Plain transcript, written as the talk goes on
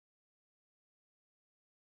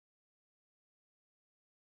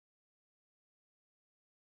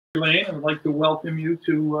Lane. I'd like to welcome you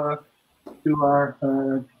to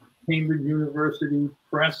our Cambridge University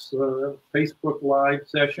Press Facebook Live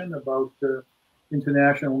session about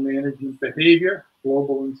international management behavior,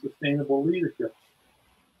 global and sustainable leadership.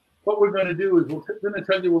 What we're going to do is we're going to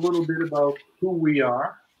tell you a little bit about who we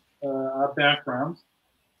are, our backgrounds,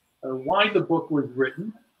 why the book was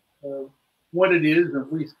written, what it is,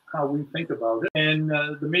 at least how we think about it, and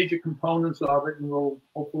the major components of it, and we'll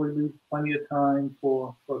hopefully leave plenty of time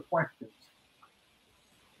for questions.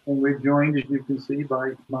 And we're joined, as you can see,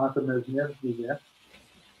 by Martha Maznevski there.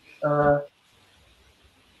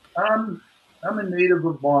 I'm a native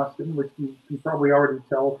of Boston, which you can probably already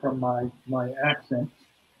tell from my accent.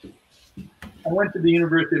 I went to the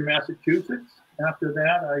University of Massachusetts. After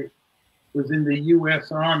that, I was in the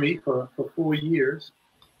U.S. Army for 4 years.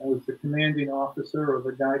 I was the commanding officer of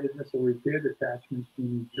a guided missile repair detachment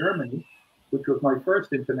in Germany, which was my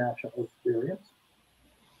first international experience.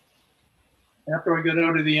 After I got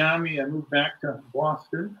out of the Army, I moved back to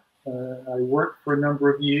Boston. I worked for a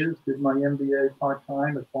number of years, did my MBA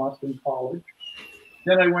part-time at Boston College.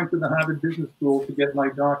 Then I went to the Harvard Business School to get my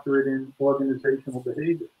doctorate in organizational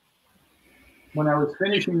behavior. When I was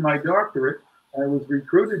finishing my doctorate, I was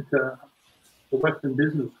recruited to the Western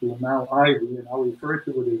Business School, now Ivy, and I'll refer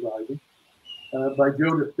to it as Ivy, by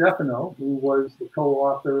Joe DiStefano, who was the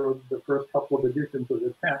co-author of the first couple of editions of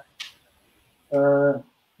the text.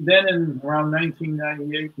 Then in around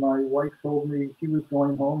 1998, my wife told me she was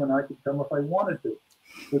going home and I could come if I wanted to,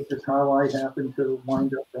 which is how I happened to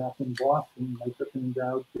wind up back in Boston. I took things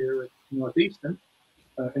out here at Northeastern.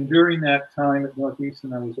 And during that time at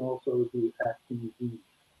Northeastern, I was also the acting dean.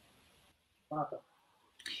 Martha.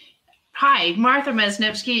 Hi, Martha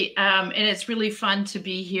Maznevski, and it's really fun to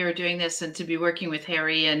be here doing this and to be working with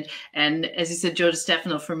Harry and as you said, Joe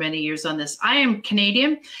DiStefano for many years on this. I am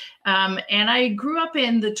Canadian, and I grew up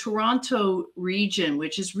in the Toronto region,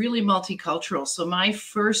 which is really multicultural. So my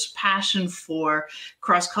first passion for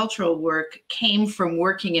cross-cultural work came from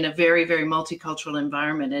working in a very, very multicultural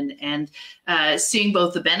environment and seeing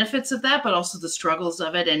both the benefits of that, but also the struggles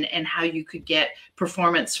of it and how you could get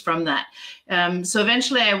performance from that. So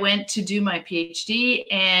eventually I went to do my PhD,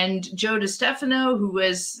 and Joe DiStefano, who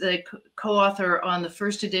was the co-author on the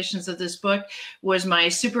first editions of this book, was my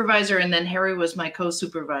supervisor, and then Harry was my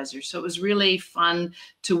co-supervisor. So it was really fun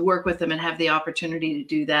to work with them and have the opportunity to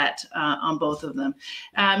do that on both of them.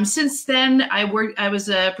 Since then, I was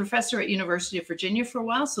a professor at University of Virginia for a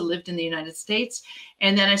while, so lived in the United States.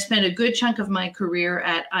 And then I spent a good chunk of my career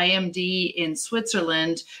at IMD in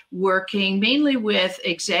Switzerland, working mainly with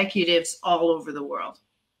executives all over the world.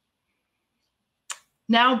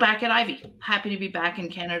 Now back at Ivy. Happy to be back in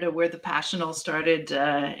Canada, where the passion all started,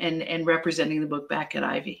 and representing the book back at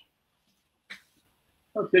Ivy.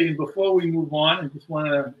 Okay, and before we move on, I just want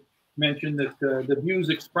to mention that the views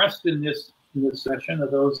expressed in this session are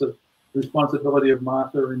those of the responsibility of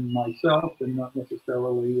Martha and myself, and not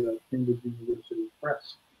necessarily Cambridge University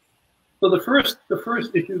Press. So the first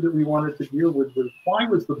issue that we wanted to deal with was, why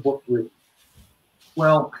was the book written?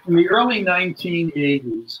 Well, in the early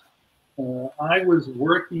 1980s, I was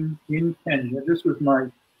working in Kenya. This was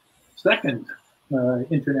my second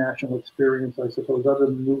international experience, I suppose, other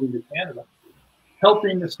than moving to Canada,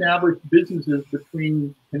 helping establish businesses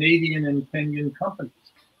between Canadian and Kenyan companies.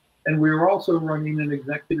 And we were also running an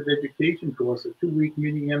executive education course, a 2-week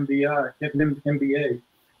mini MBA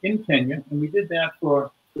in Kenya, and we did that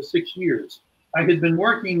for 6 years. I had been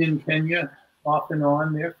working in Kenya off and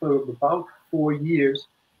on there for about 4 years,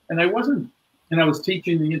 and I was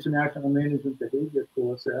teaching the International Management Behavior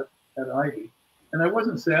course at Ivy, and I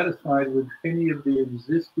wasn't satisfied with any of the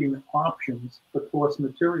existing options for course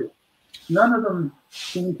material. None of them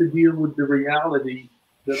seemed to deal with the reality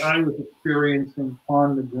that I was experiencing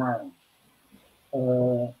on the ground.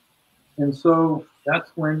 And so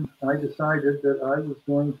that's when I decided that I was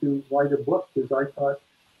going to write a book, because I thought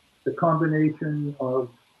the combination of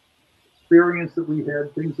experience that we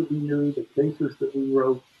had, things that we knew, the cases that we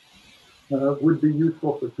wrote, would be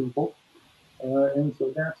useful for people. And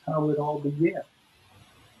so that's how it all began.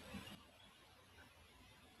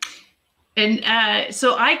 And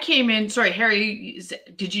so I came in, sorry, Harry,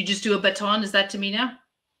 did you just do a baton? Is that to me now?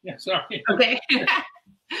 Yeah, sorry. Okay.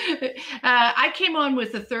 I came on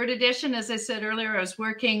with the third edition. As I said earlier, I was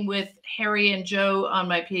working with Harry and Joe on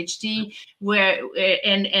my PhD,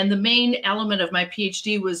 and the main element of my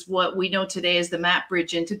PhD was what we know today as the Map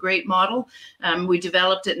Bridge Integrate model. We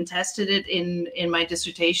developed it and tested it in my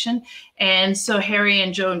dissertation. And so Harry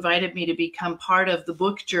and Joe invited me to become part of the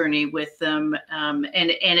book journey with them. And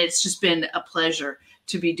it's just been a pleasure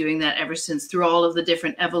to be doing that ever since, through all of the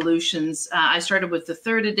different evolutions. I started with the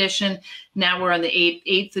 3rd edition. Now we're on the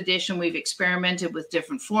 8th edition. We've experimented with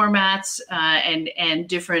different formats and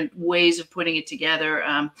different ways of putting it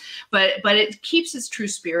together. But it keeps its true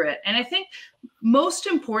spirit. And I think most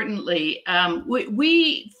importantly,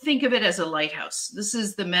 we think of it as a lighthouse. This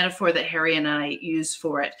is the metaphor that Harry and I use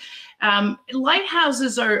for it.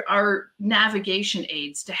 Lighthouses are navigation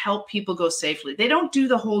aids to help people go safely. They don't do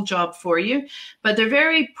the whole job for you, but they're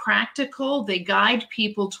very practical. They guide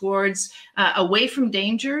people towards away from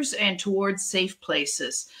dangers and towards safe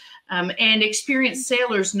places. And experienced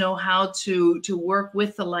sailors know how to work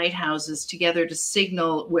with the lighthouses together to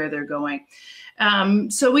signal where they're going.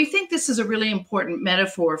 So we think this is a really important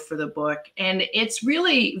metaphor for the book, and it's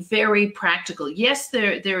really very practical. Yes,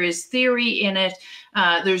 there is theory in it,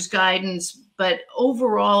 there's guidance, but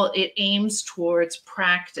overall it aims towards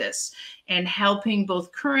practice and helping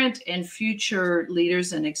both current and future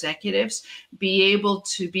leaders and executives be able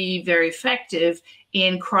to be very effective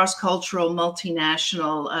in cross-cultural,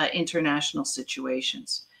 multinational, international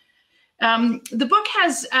situations. The book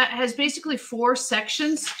has basically 4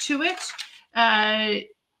 sections to it.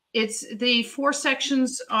 It's the 4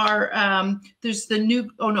 sections are, there's the new,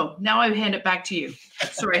 oh no, now I hand it back to you.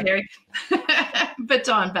 Sorry, Harry.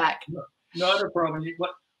 Baton back. No, not a problem.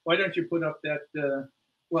 Why don't you put up that,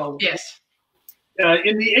 well, yes.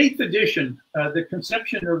 In the 8th edition, the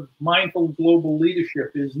conception of mindful global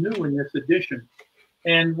leadership is new in this edition.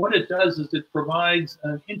 And what it does is it provides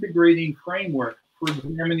an integrating framework for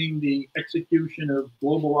examining the execution of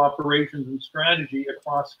global operations and strategy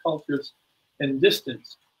across cultures and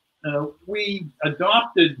distance. We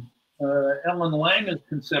adopted Ellen Langer's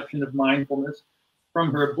conception of mindfulness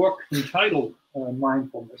from her book entitled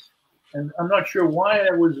Mindfulness. And I'm not sure why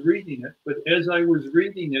I was reading it, but as I was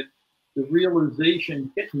reading it, the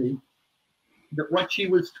realization hit me that what she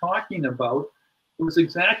was talking about was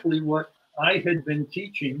exactly what I had been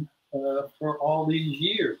teaching for all these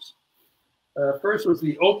years. First was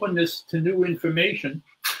the openness to new information,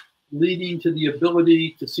 leading to the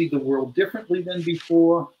ability to see the world differently than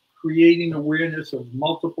before, creating awareness of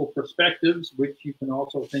multiple perspectives, which you can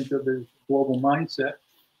also think of as global mindset.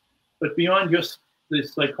 But beyond just the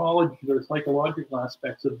psychology or psychological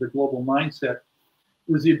aspects of the global mindset,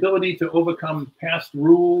 was the ability to overcome past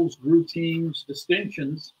rules, routines,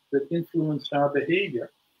 distinctions that influenced our behavior,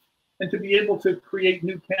 and to be able to create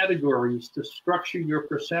new categories to structure your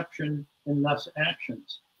perception and thus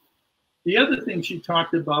actions. The other thing she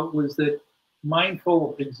talked about was that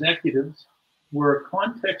mindful executives were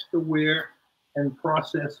context-aware and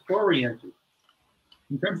process-oriented.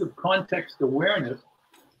 In terms of context awareness,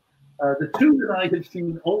 the 2 that I had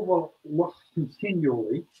seen overlooked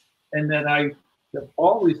continually and that I have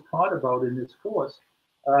always taught about in this course,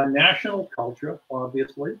 national culture,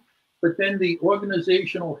 obviously, but then the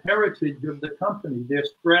organizational heritage of the company,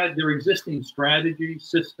 their existing strategy,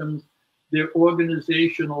 systems, their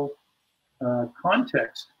organizational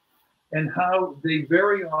context, and how they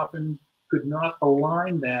very often could not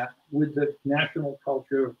align that with the national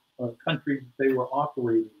culture of country they were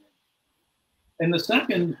operating in. And the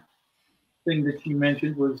second thing that she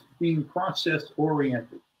mentioned was being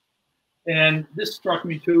process-oriented. And this struck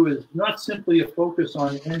me too as not simply a focus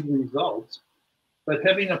on end results, but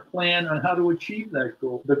having a plan on how to achieve that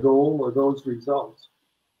goal, the goal or those results.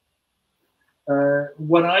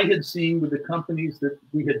 What I had seen with the companies that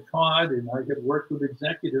we had taught and I had worked with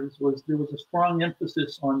executives was there was a strong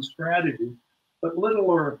emphasis on strategy, but little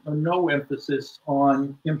or no emphasis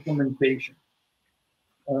on implementation.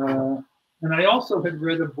 And I also had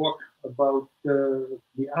read a book about the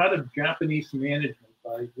art of Japanese management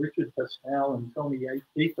by Richard Pascal and Tony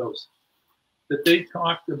Athos, that they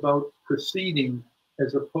talked about proceeding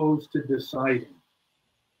as opposed to deciding.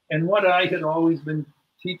 And what I had always been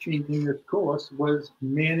teaching in this course was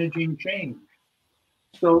managing change.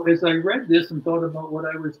 So as I read this and thought about what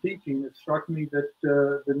I was teaching, it struck me that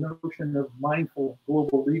the notion of mindful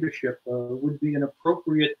global leadership would be an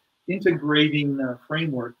appropriate integrating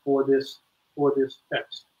framework for this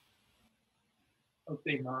text.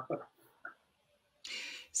 Okay, Martha.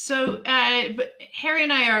 So Harry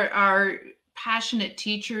and I are passionate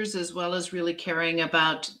teachers, as well as really caring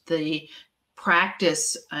about the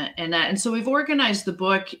practice and that. And so we've organized the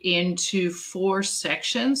book into 4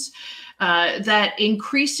 sections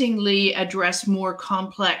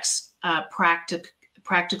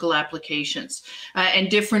practical applications and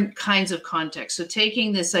different kinds of contexts. So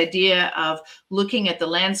taking this idea of looking at the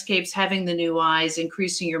landscapes, having the new eyes,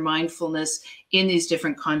 increasing your mindfulness in these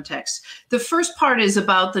different contexts. The first part is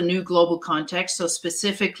about the new global context, so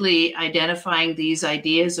specifically identifying these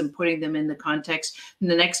ideas and putting them in the context. And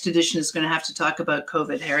the next edition is going to have to talk about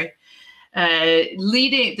COVID, Harry.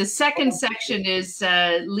 The second section is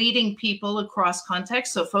leading people across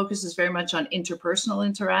context, so focuses very much on interpersonal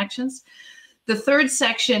interactions. The third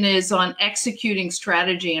section is on executing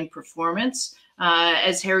strategy and performance,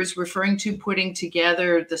 as Harry's referring to, putting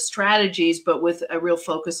together the strategies, but with a real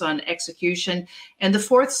focus on execution. And the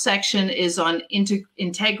fourth section is on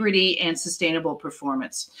integrity and sustainable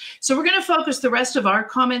performance. So we're going to focus the rest of our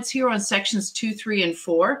comments here on sections 2, 3, and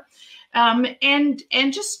 4. And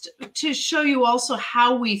just to show you also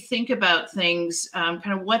how we think about things,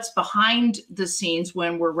 kind of what's behind the scenes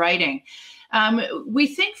when we're writing. We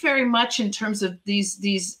think very much in terms of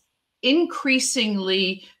these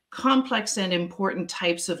increasingly complex and important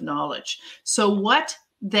types of knowledge. So what,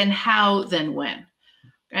 then how, then when.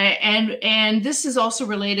 And this is also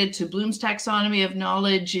related to Bloom's taxonomy of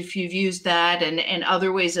knowledge, if you've used that, and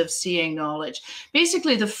other ways of seeing knowledge.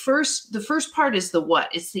 Basically, the first part is the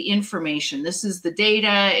what. It's the information. This is the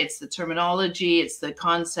data, it's the terminology, it's the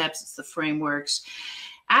concepts, it's the frameworks.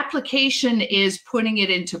 Application is putting it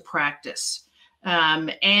into practice.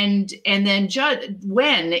 And then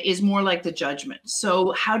when is more like the judgment.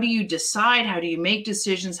 So how do you decide? How do you make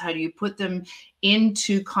decisions? How do you put them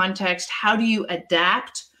into context? How do you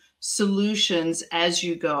adapt solutions as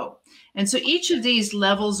you go? And so each of these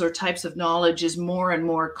levels or types of knowledge is more and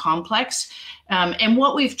more complex. And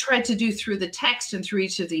what we've tried to do through the text and through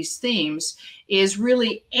each of these themes is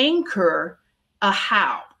really anchor a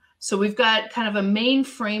how. So we've got kind of a main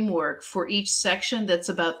framework for each section that's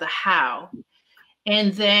about the how.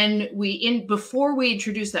 And then before we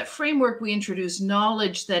introduce that framework, we introduce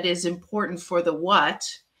knowledge that is important for the what.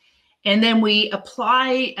 And then we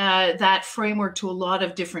apply that framework to a lot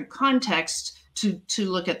of different contexts to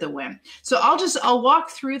look at the when. So I'll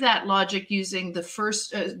walk through that logic using the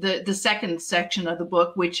second section of the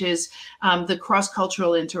book, which is the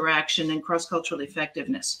cross-cultural interaction and cross-cultural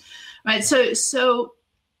effectiveness. All right. So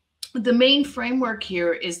the main framework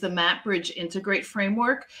here is the Map Bridge Integrate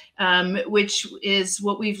framework, which is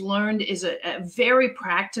what we've learned is a very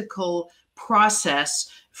practical process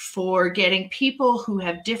for getting people who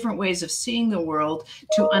have different ways of seeing the world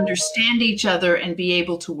to understand each other and be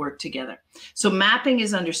able to work together. So mapping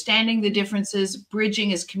is understanding the differences,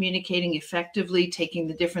 bridging is communicating effectively, taking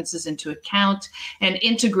the differences into account, and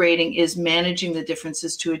integrating is managing the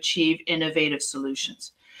differences to achieve innovative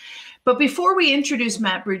solutions. But before we introduce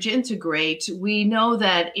Map Bridge Integrate, we know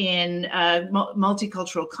that in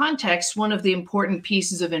multicultural context, one of the important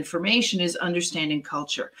pieces of information is understanding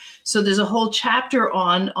culture. So there's a whole chapter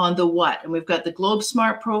on the what, and we've got the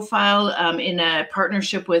GlobeSmart profile in a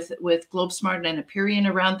partnership with GlobeSmart and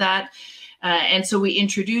Aperion around that. And so we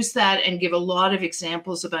introduce that and give a lot of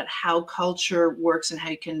examples about how culture works and how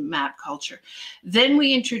you can map culture. Then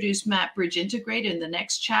we introduce Map Bridge Integrate in the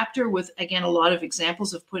next chapter with, again, a lot of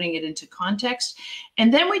examples of putting it into context.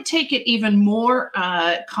 And then we take it even more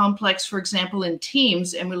complex, for example, in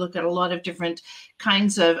teams, and we look at a lot of different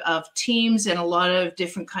kinds of teams and a lot of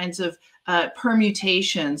different kinds of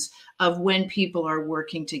permutations of when people are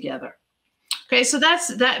working together. Okay, so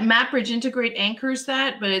that Map Bridge Integrate anchors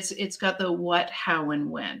that, but it's got the what, how, and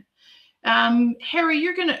when. Harry,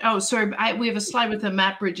 you're gonna, we have a slide with the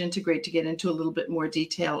Map Bridge Integrate to get into a little bit more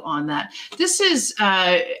detail on that. This is,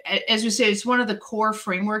 as we say, it's one of the core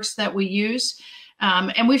frameworks that we use.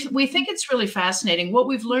 And we think it's really fascinating. What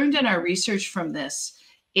we've learned in our research from this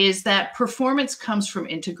is that performance comes from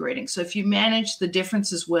integrating. So if you manage the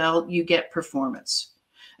differences well, you get performance.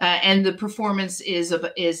 And the performance is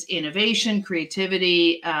innovation,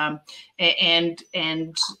 creativity,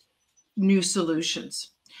 and new solutions.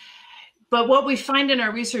 But what we find in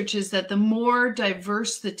our research is that the more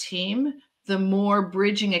diverse the team, the more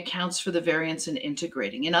bridging accounts for the variance in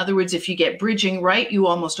integrating. In other words, if you get bridging right, you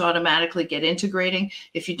almost automatically get integrating.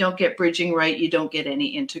 If you don't get bridging right, you don't get any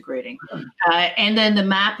integrating. And then the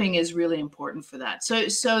mapping is really important for that.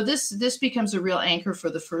 So this becomes a real anchor for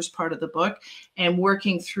the first part of the book, and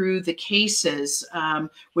working through the cases,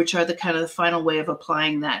 which are the kind of the final way of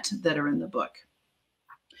applying that are in the book.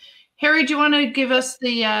 Harry, do you want to give us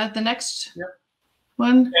the next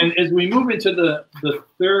one? And as we move into the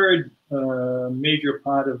third major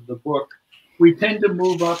part of the book, we tend to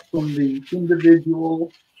move up from the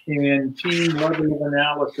individual and team level of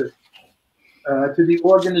analysis to the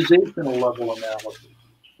organizational level analysis.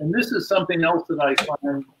 And this is something else that I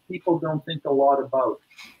find people don't think a lot about.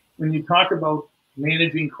 When you talk about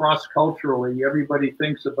managing cross-culturally, everybody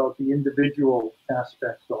thinks about the individual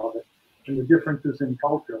aspects of it and the differences in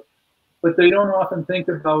culture. But they don't often think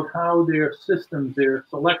about how their systems, their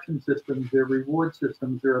selection systems, their reward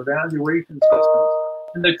systems, their evaluation systems,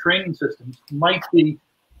 and their training systems might be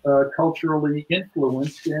culturally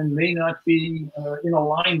influenced and may not be in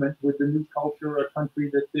alignment with the new culture or country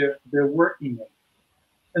that they're working in.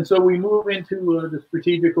 And so we move into the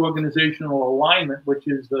strategic organizational alignment, which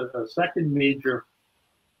is the second major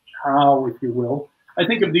how, if you will. I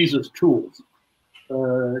think of these as tools,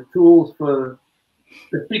 tools for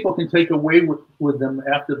that people can take away with them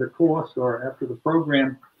after the course or after the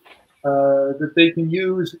program that they can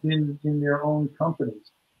use in their own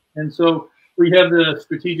companies. And so we have the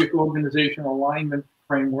strategic organizational alignment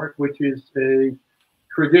framework, which is a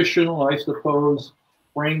traditional, I suppose,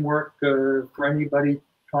 framework for anybody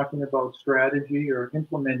talking about strategy or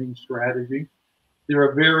implementing strategy. There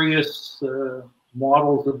are various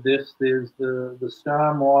models of this. There's the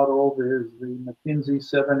STAR model, there's the McKinsey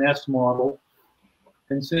 7S model.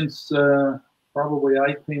 And since probably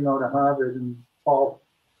I came out of Harvard and Paul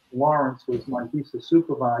Lawrence was my thesis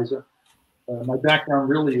supervisor, my background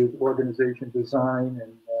really is organization design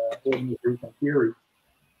and organization theory.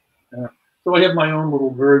 So I have my own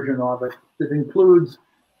little version of it that includes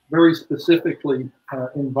very specifically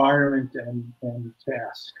environment and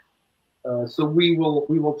task. So we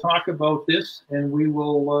will talk about this, and we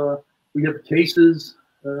have cases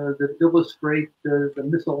that illustrate the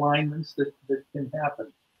misalignments that can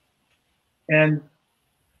happen. And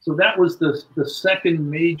so that was the second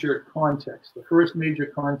major context. The first major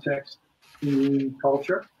context being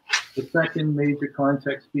culture, the second major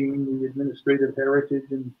context being the administrative heritage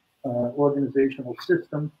and organizational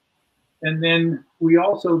system. And then we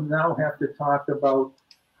also now have to talk about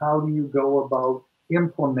how do you go about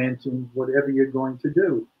implementing whatever you're going to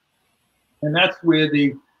do. And that's where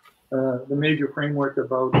the major framework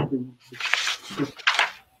about the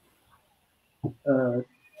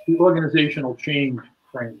organizational change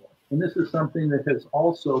framework. And this is something that has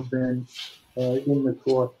also been in the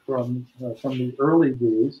course from the early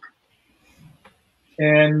days.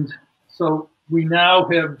 And so we now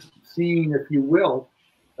have seen, if you will,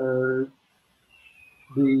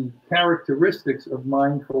 the characteristics of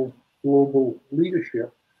mindful global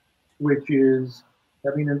leadership, which is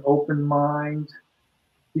having an open mind,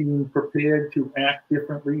 being prepared to act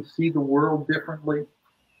differently, see the world differently,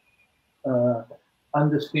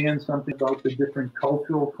 understand something about the different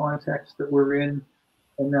cultural contexts that we're in,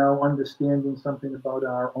 and now understanding something about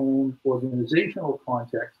our own organizational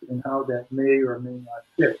context and how that may or may not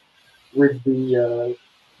fit with the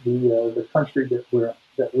country that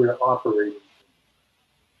we're operating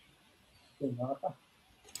in.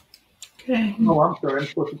 Okay. Oh, I'm sorry. I'm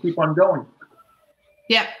supposed to keep on going.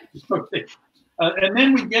 Yeah. Okay. And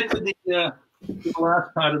then we get to the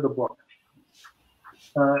last part of the book.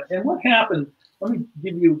 And what happened? Let me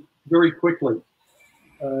give you very quickly.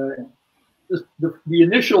 The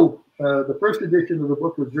initial, the first edition of the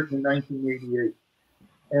book was written in 1988.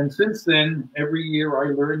 And since then, every year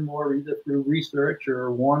I learn more either through research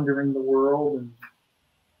or wandering the world and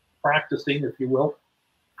practicing, if you will.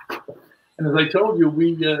 And as I told you,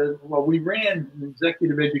 we ran an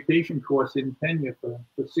executive education course in Kenya for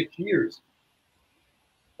 6 years.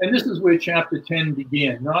 And this is where chapter 10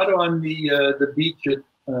 began, not on the beach at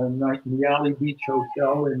Nyali Beach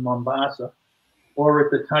Hotel in Mombasa, or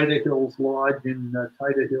at the Taita Hills Lodge in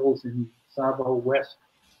Taita Hills in Savo West,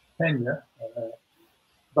 Kenya,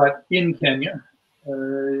 but in Kenya,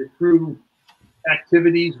 through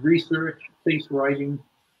activities, research, case writing,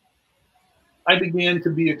 I began to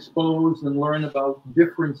be exposed and learn about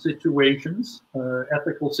different situations,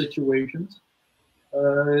 ethical situations.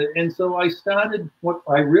 And so I started, what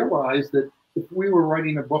I realized that if we were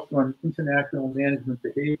writing a book on international management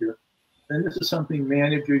behavior, then this is something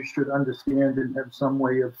managers should understand and have some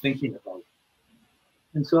way of thinking about.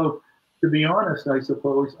 And so, to be honest, I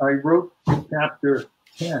suppose, I wrote chapter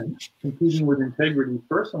 10, Competing with Integrity,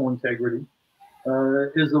 Personal Integrity,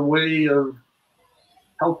 is a way of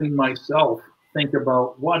helping myself think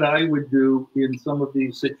about what I would do in some of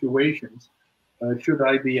these situations. Should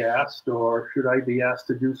I be asked, or should I be asked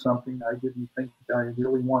to do something I didn't think I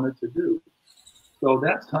really wanted to do? So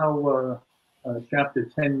that's how chapter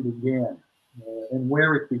 10 began, and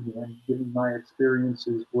where it began, given my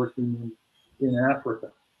experiences working in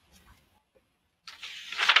Africa.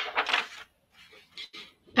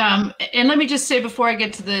 And let me just say before I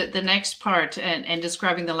get to the next part and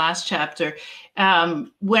describing the last chapter,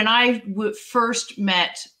 when I first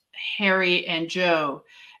met Harry and Joe,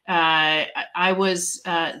 I was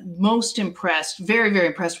most impressed, very, very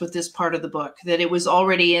impressed with this part of the book, that it was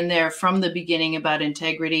already in there from the beginning about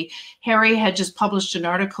integrity. Harry had just published an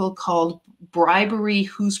article called "Bribery,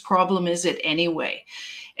 Whose Problem Is It Anyway?"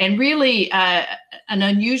 And really an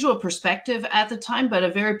unusual perspective at the time, but a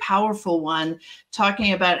very powerful one,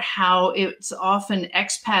 talking about how it's often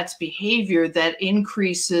expats' behavior that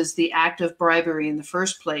increases the act of bribery in the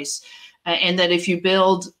first place. And that if you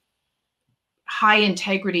build high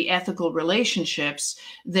integrity ethical relationships,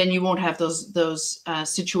 then you won't have those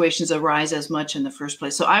situations arise as much in the first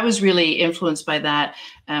place. So I was really influenced by that,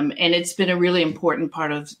 and it's been a really important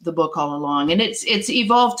part of the book all along. And it's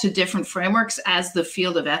evolved to different frameworks as the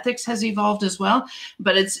field of ethics has evolved as well.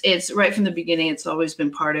 But it's right from the beginning, it's always been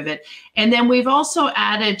part of it. And then we've also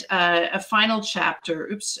added a final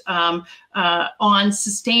chapter, on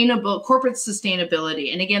corporate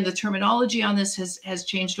sustainability. And again, the terminology on this has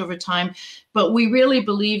changed over time. But we really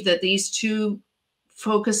believe that these two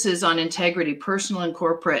focuses on integrity, personal and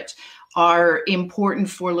corporate, are important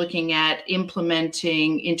for looking at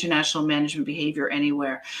implementing international management behavior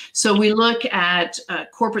anywhere. So we look at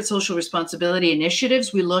corporate social responsibility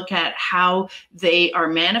initiatives. We look at how they are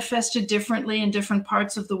manifested differently in different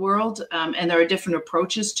parts of the world, and there are different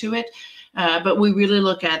approaches to it. But we really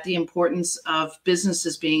look at the importance of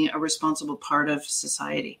businesses being a responsible part of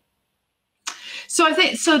society. So I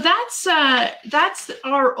think that's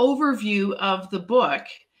our overview of the book.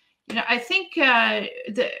 You know, I think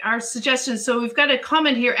our suggestions. So we've got a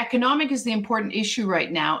comment here: economic is the important issue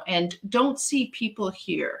right now, and don't see people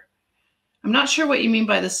here. I'm not sure what you mean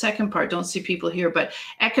by the second part, don't see people here, but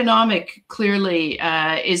economic clearly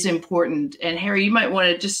is important. And Harry, you might want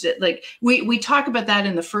to just like, we talk about that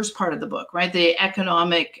in the first part of the book, right? The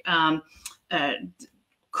economic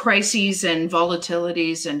crises and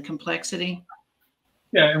volatilities and complexity.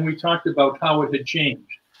 Yeah, and we talked about how it had changed.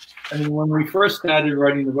 I mean, when we first started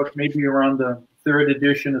writing the book, maybe around the third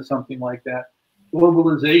edition or something like that,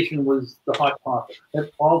 globalization was the hot topic.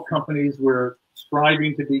 All companies were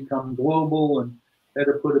striving to become global and had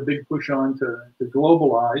to put a big push on to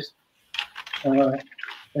globalize.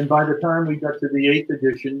 And by the time we got to the 8th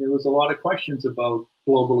edition, there was a lot of questions about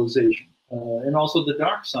globalization and also the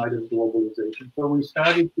dark side of globalization. So we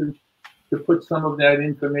started to put some of that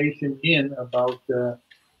information in about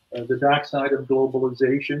the dark side of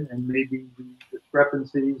globalization and maybe the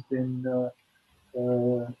discrepancies in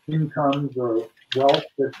incomes or wealth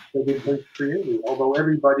that it has created. Although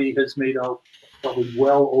everybody has made out probably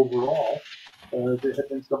well overall, there have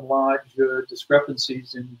been some large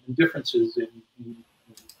discrepancies and differences in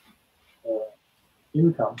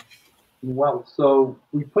income and wealth. So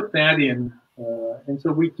we put that in, and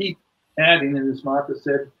so we keep adding, and as Martha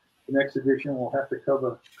said, the next edition will have to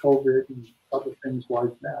cover COVID and other things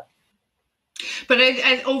like that. But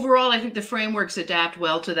overall, I think the frameworks adapt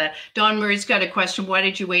well to that. Don Murray's got a question: why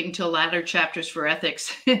did you wait until latter chapters for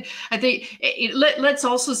ethics? I think let's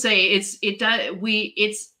also say it's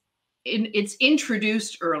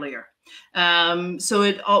introduced earlier.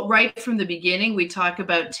 So right from the beginning, we talk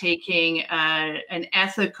about taking an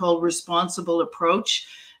ethical, responsible approach,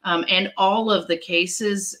 and all of the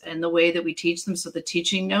cases and the way that we teach them. So the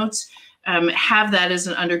teaching notes have that as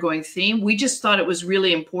an undergoing theme. We just thought it was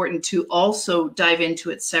really important to also dive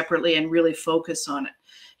into it separately and really focus on it.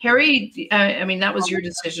 Harry, I mean, that was your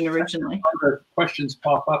decision originally. The questions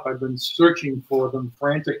pop up. I've been searching for them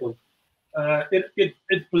frantically.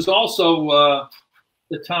 It was also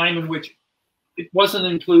the time in which it wasn't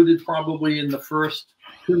included probably in the first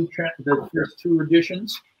two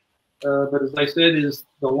editions. But as I said, is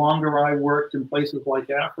the longer I worked in places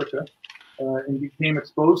like Africa and became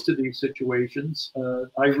exposed to these situations,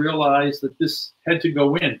 I realized that this had to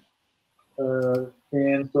go in.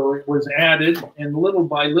 And so it was added, and little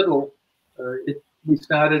by little, we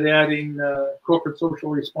started adding corporate social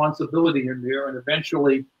responsibility in there, and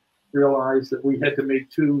eventually realized that we had to make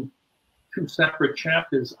two separate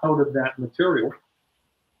chapters out of that material.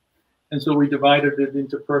 And so we divided it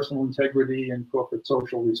into personal integrity and corporate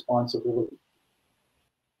social responsibility.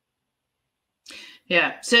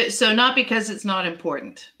 Yeah, so not because it's not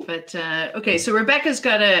important, but okay, so Rebecca's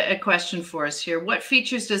got a question for us here. What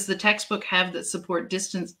features does the textbook have that support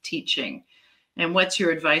distance teaching? And what's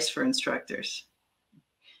your advice for instructors?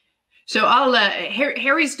 So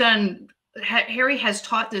Harry has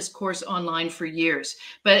taught this course online for years,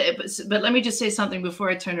 but let me just say something before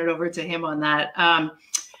I turn it over to him on that.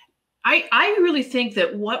 I really think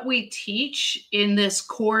that what we teach in this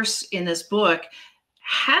course, in this book,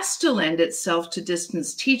 has to lend itself to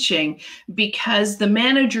distance teaching, because the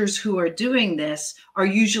managers who are doing this are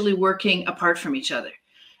usually working apart from each other.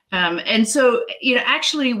 And so,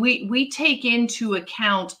 actually, we take into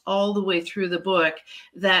account all the way through the book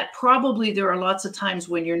that probably there are lots of times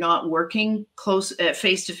when you're not working close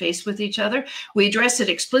face to face with each other. We address it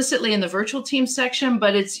explicitly in the virtual team section,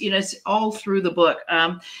 but it's all through the book.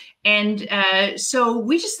 So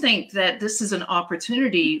we just think that this is an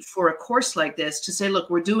opportunity for a course like this to say, look,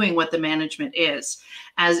 we're doing what the management is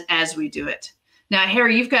as we do it. Now,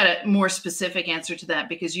 Harry, you've got a more specific answer to that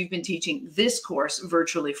because you've been teaching this course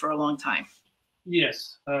virtually for a long time.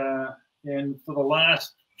 Yes. And for the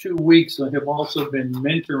last 2 weeks, I have also been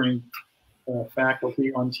mentoring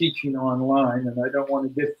faculty on teaching online. And I don't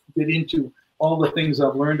want to get into all the things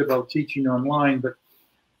I've learned about teaching online, but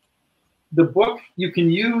the book, you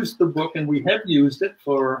can use the book, and we have used it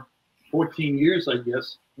for 14 years, I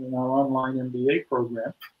guess, in our online MBA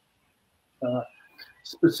program.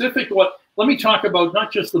 Let me talk about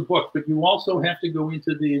not just the book, but you also have to go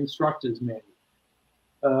into the instructor's manual.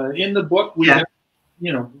 In the book, we have,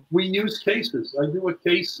 we use cases. I do a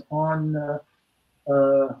case in the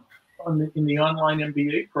online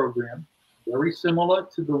MBA program, very similar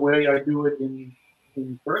to the way I do it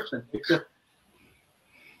in person, except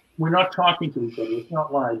we're not talking to each other. It's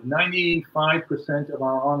not live. 95% of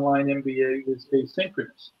our online MBA is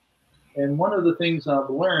asynchronous. And one of the things I've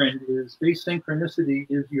learned is asynchronicity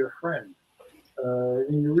is your friend.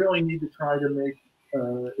 And you really need to try to make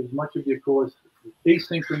as much of your course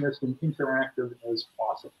asynchronous and interactive as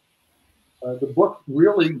possible. The book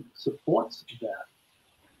really supports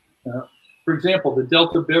that. For example, the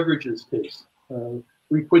Delta Beverages case.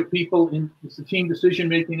 We put people in, it's a team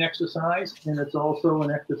decision-making exercise, and it's also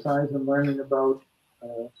an exercise in learning about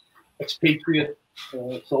expatriate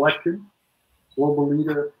selection, global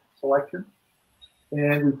leader selection.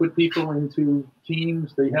 And we put people into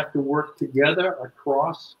teams. They have to work together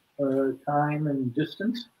across time and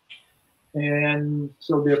distance. And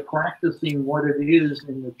so they're practicing what it is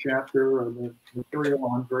in the chapter or the material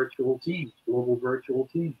on virtual teams, global virtual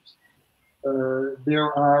teams.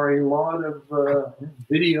 There are a lot of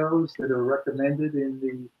videos that are recommended in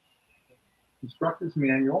the instructor's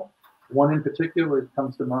manual. One in particular that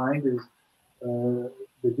comes to mind is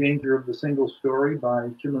The Danger of the Single Story by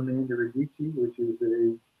Chimamanda Adichie, which is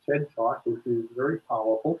a TED Talk, which is very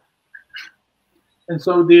powerful. And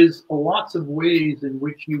so there's lots of ways in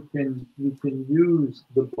which you can use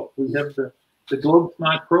the book. We have the Globe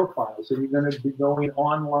Smart profile. So you're going to be going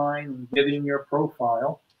online and getting your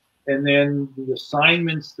profile. And then the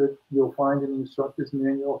assignments that you'll find in the instructor's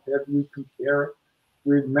manual have you compare it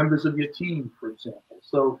with members of your team, for example.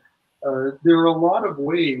 So there are a lot of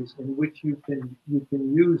ways in which you can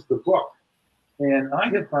use the book. And I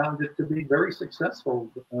have found it to be very successful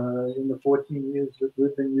in the 14 years that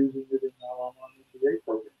we've been using it in our online MBA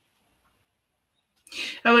program.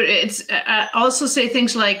 I would also say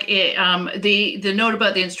things like the note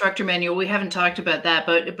about the instructor manual. We haven't talked about that,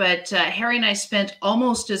 but Harry and I spent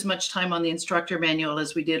almost as much time on the instructor manual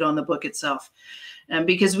as we did on the book itself.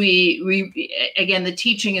 Because we again, the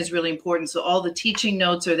teaching is really important. So all the teaching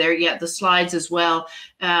notes are there, the slides as well,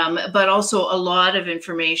 but also a lot of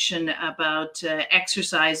information about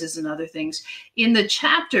exercises and other things. In the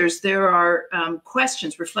chapters, there are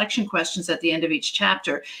questions, reflection questions at the end of each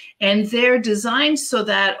chapter, and they're designed so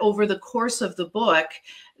that over the course of the book,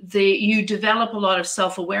 you develop a lot of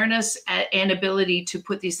self-awareness and ability to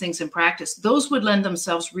put these things in practice. Those would lend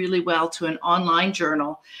themselves really well to an online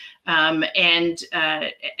journal. And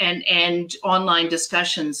online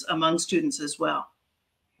discussions among students as well.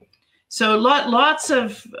 So lots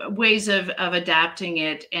of ways of adapting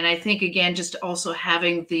it. And I think, again, just also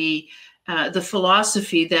having the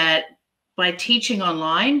philosophy that by teaching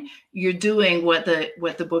online, you're doing what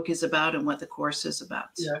the book is about and what the course is about.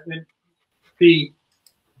 Yeah, and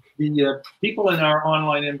the people in our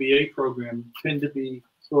online MBA program tend to be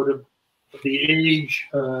sort of the age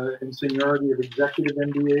and seniority of executive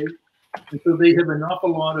MBA. And so they have an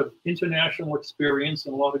awful lot of international experience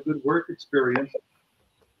and a lot of good work experience.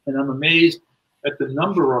 And I'm amazed at the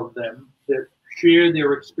number of them that share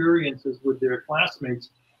their experiences with their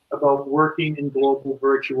classmates about working in global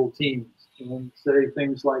virtual teams and say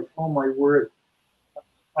things like, oh my word,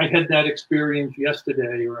 I had that experience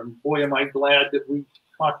yesterday, or boy, am I glad that we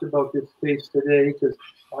talked about this case today because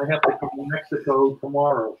I have to come to Mexico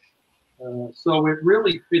tomorrow. So it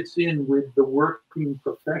really fits in with the working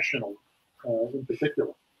professional in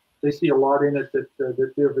particular. They see a lot in it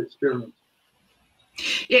that they've experienced.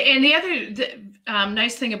 Yeah, and the other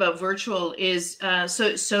nice thing about virtual is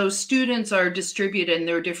so students are distributed and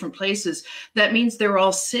they're different places. That means they're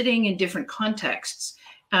all sitting in different contexts.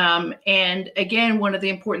 And again, one of the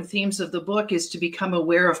important themes of the book is to become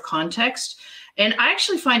aware of context. And I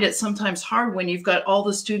actually find it sometimes hard when you've got all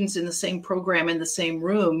the students in the same program in the same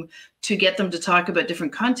room to get them to talk about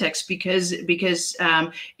different contexts, because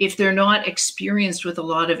if they're not experienced with a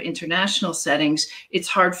lot of international settings, it's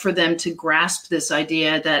hard for them to grasp this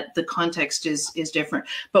idea that the context is different.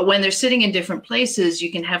 But when they're sitting in different places,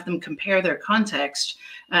 you can have them compare their context,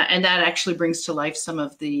 and that actually brings to life some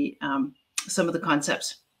of the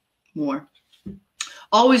concepts more.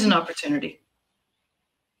 Always an opportunity.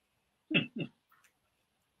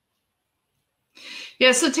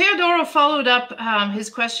 Yeah, so Teodoro followed up his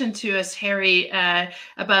question to us, Harry,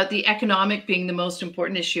 about the economic being the most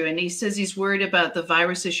important issue. And he says he's worried about the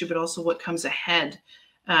virus issue, but also what comes ahead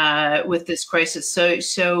with this crisis.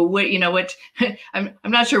 So what, I'm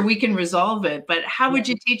not sure we can resolve it, but how would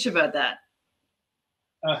you teach about that?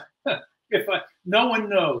 No one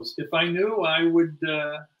knows. If I knew,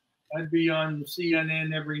 I'd be on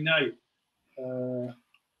CNN every night.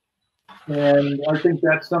 And I think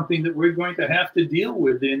that's something that we're going to have to deal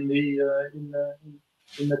with in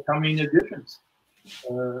the coming editions.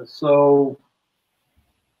 So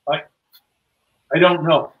I don't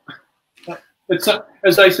know. It's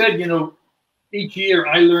as I said, each year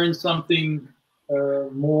I learn something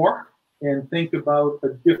more and think about a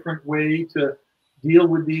different way to deal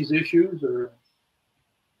with these issues or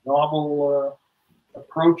novel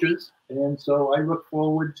approaches, and so I look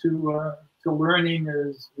forward to learning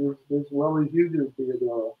as well as you do,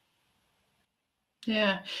 Theodora.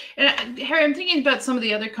 Yeah. And Harry, I'm thinking about some of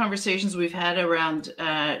the other conversations we've had around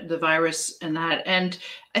the virus and that. And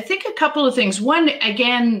I think a couple of things. One,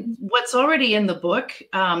 again, what's already in the book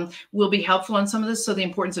will be helpful on some of this. So the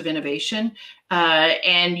importance of innovation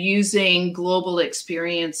and using global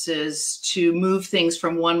experiences to move things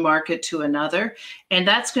from one market to another. And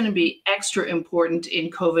that's going to be extra important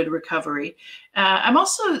in COVID recovery. I'm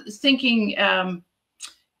also thinking,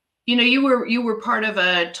 you were part of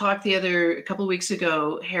a talk a couple of weeks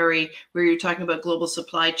ago, Harry, where you were talking about global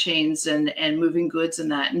supply chains and moving goods and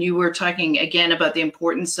that. And you were talking again about the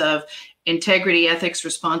importance of integrity, ethics,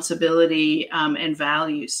 responsibility, and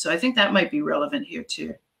values. So I think that might be relevant here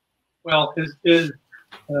too. Well,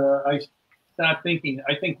 I start thinking,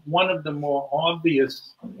 I think one of the more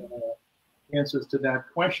obvious answers to that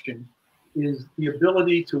question is the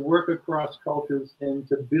ability to work across cultures and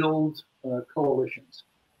to build coalitions,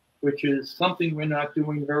 which is something we're not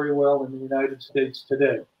doing very well in the United States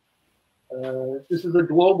today. This is a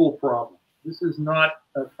global problem. This is not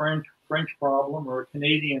a French problem or a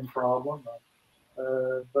Canadian problem,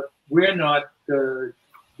 but we're not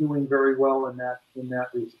doing very well in that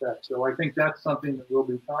respect. So I think that's something that we'll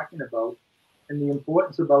be talking about, and the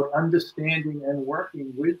importance about understanding and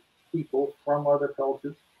working with people from other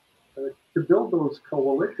cultures to build those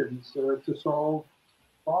coalitions to solve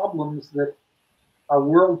problems that are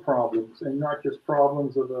world problems and not just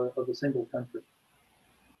problems of a single country.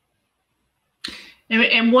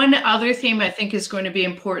 And one other theme I think is going to be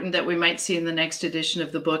important that we might see in the next edition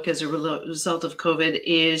of the book as a result of COVID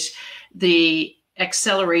is the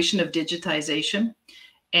acceleration of digitization.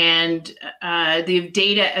 And the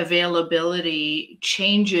data availability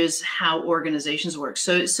changes how organizations work.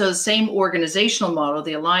 So same organizational model,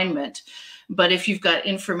 the alignment, but if you've got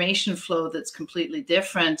information flow that's completely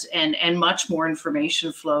different and much more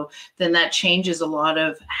information flow, then that changes a lot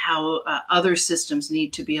of how other systems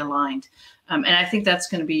need to be aligned. And I think that's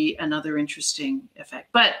going to be another interesting effect.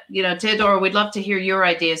 But, Teodoro, we'd love to hear your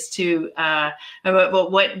ideas too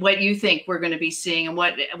about what you think we're going to be seeing and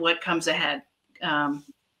what comes ahead.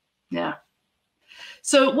 Yeah.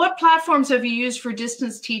 So what platforms have you used for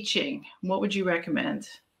distance teaching? What would you recommend?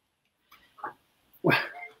 Well,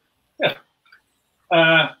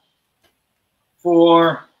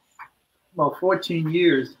 for 14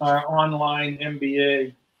 years, our online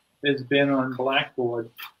MBA has been on Blackboard,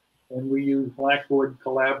 and we use Blackboard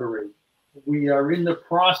Collaborate. We are in the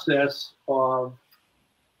process of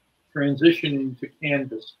transitioning to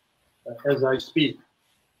Canvas as I speak.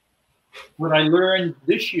 What I learned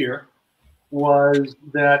this year was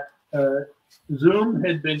that Zoom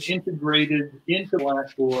had been integrated into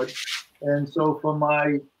Blackboard, and so for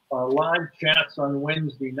my live chats on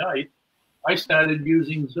Wednesday night, I started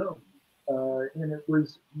using Zoom, and it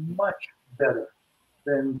was much better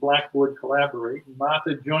than Blackboard Collaborate.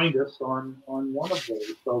 Martha joined us on one of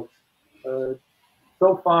those.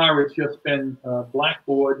 So far it's just been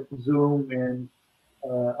Blackboard, Zoom, and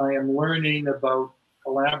I am learning about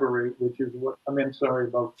Collaborate, which is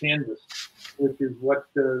about Canvas, which is what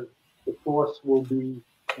the course will be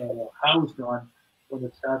housed on when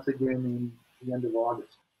it starts again in the end of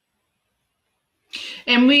August.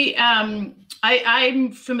 And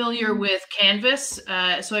I'm familiar with Canvas,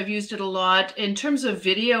 so I've used it a lot. In terms of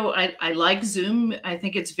video, I like Zoom. I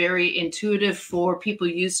think it's very intuitive for people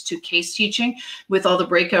used to case teaching with all the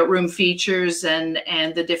breakout room features and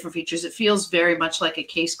the different features. It feels very much like a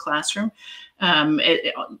case classroom.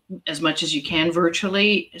 As much as you can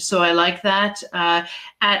virtually. So I like that. At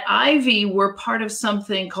Ivy, we're part of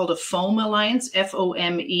something called a FOME Alliance,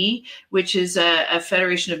 FOME, which is a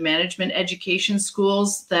Federation of Management Education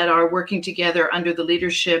Schools that are working together under the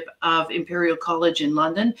leadership of Imperial College in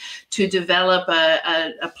London to develop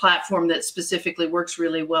a platform that specifically works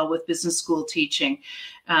really well with business school teaching.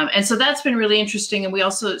 And so that's been really interesting. And we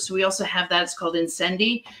also have that. It's called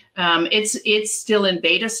Incendi. It's still in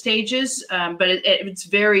beta stages, but it's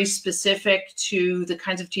very specific to the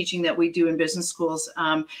kinds of teaching that we do in business schools.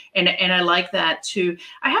 And I like that too.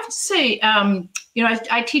 I have to say,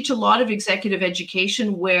 I teach a lot of executive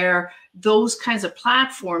education where those kinds of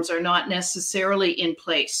platforms are not necessarily in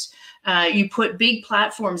place. You put big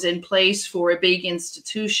platforms in place for a big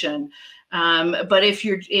institution. But if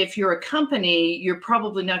you're a company, you're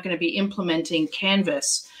probably not going to be implementing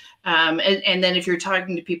Canvas. And then if you're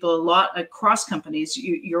talking to people a lot across companies,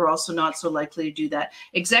 you're also not so likely to do that.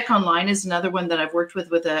 Exec Online is another one that I've worked with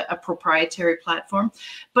a proprietary platform.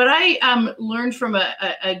 But I learned from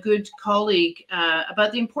a good colleague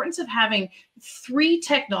about the importance of having 3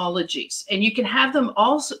 technologies, and you can have them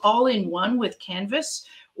all in one with Canvas,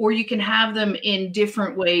 or you can have them in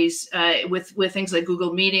different ways with things like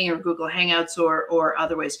Google Meeting or Google Hangouts or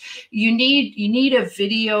other ways. You need a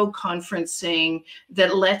video conferencing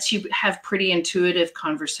that lets you have pretty intuitive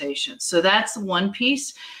conversations. So that's one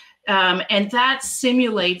piece, and that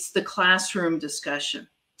simulates the classroom discussion.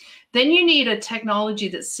 Then you need a technology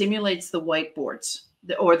that simulates the whiteboards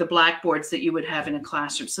or the blackboards that you would have in a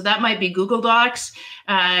classroom. So that might be Google Docs.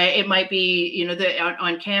 It might be,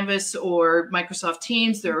 on Canvas or Microsoft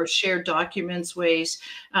Teams. There are shared documents ways,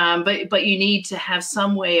 but you need to have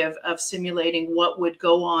some way of simulating what would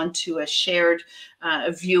go on to a shared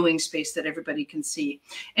viewing space that everybody can see.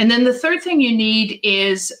 And then the third thing you need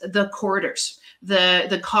is the corridors,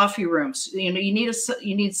 the coffee rooms. You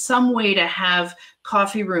need some way to have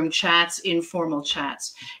coffee room chats, informal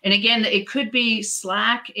chats. And again, it could be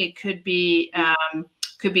Slack, it could be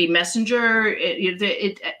Messenger.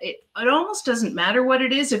 It almost doesn't matter what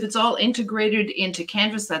it is. If it's all integrated into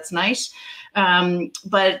Canvas, that's nice.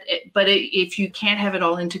 But if you can't have it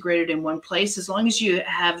all integrated in one place, as long as you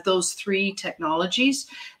have those 3 technologies,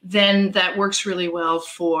 then that works really well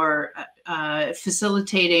for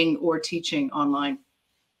facilitating or teaching online.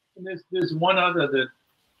 And there's one other that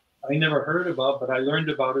I never heard about, but I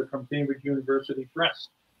learned about it from Cambridge University Press.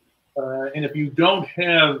 And if you don't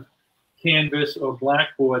have Canvas or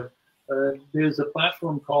Blackboard, there's a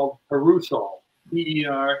platform called Perusall,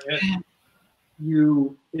 P-E-R-S-U-A-L-L,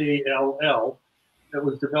 that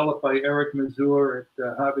was developed by Eric Mazur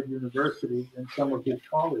at Harvard University and some of his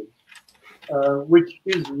colleagues, which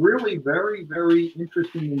is really very, very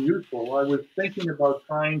interesting and useful. I was thinking about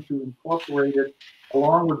trying to incorporate it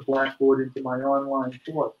along with Blackboard into my online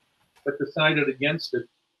course, but decided against it,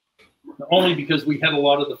 only because we had a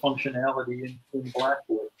lot of the functionality in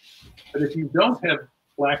Blackboard. But if you don't have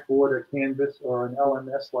Blackboard or Canvas or an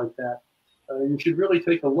LMS like that, you should really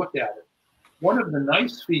take a look at it. One of the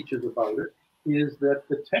nice features about it is that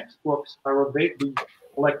the textbooks are available, the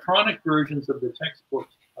electronic versions of the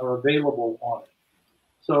textbooks are available on it.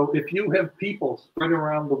 So if you have people spread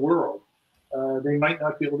around the world, they might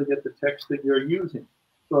not be able to get the text that you're using.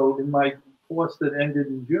 So in my course that ended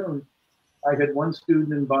in June, I had one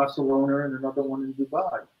student in Barcelona and another one in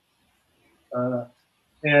Dubai.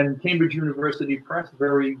 And Cambridge University Press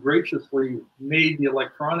very graciously made the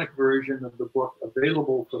electronic version of the book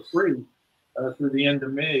available for free through the end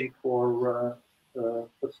of May for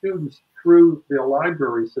students through their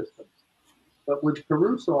library systems. But with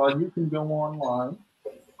Perusall, you can go online,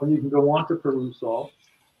 or you can go onto Perusall,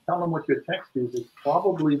 tell them what your text is. It's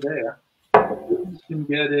probably there. Students can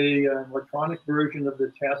get an electronic version of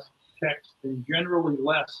the text and generally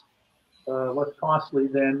less costly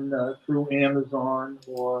than through Amazon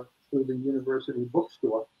or through the university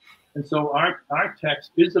bookstore. And so our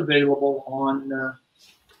text is available on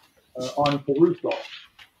Perusall.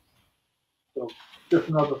 So just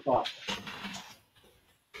another thought.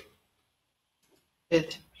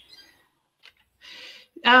 Good.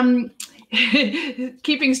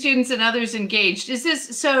 Keeping students and others engaged. Is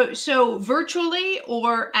this so virtually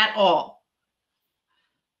or at all?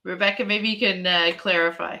 Rebecca, maybe you can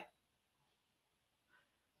clarify.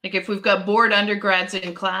 Like if we've got bored undergrads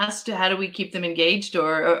in class, how do we keep them engaged,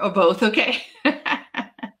 or both? Okay.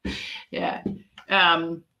 Yeah.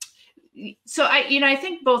 So I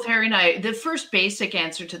think both Harry and I, the first basic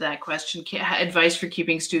answer to that question, advice for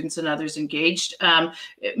keeping students and others engaged,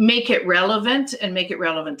 make it relevant and make it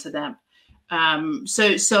relevant to them.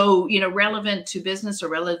 So relevant to business or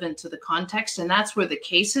relevant to the context, and that's where the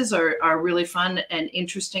cases are really fun and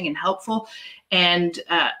interesting and helpful, and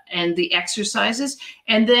the exercises,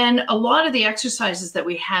 and then a lot of the exercises that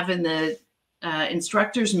we have in the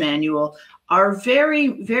instructor's manual are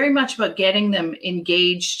very, very much about getting them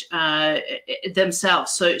engaged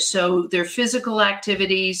themselves. So they're physical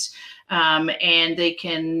activities, and they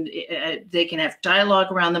can have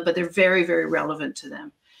dialogue around them, but they're very, very relevant to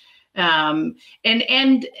them. And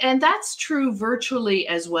that's true virtually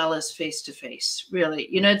as well as face-to-face, really.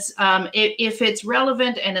 It's if it's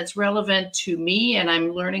relevant and it's relevant to me and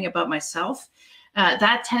I'm learning about myself,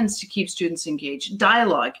 that tends to keep students engaged.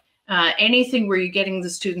 Dialogue. Anything where you're getting the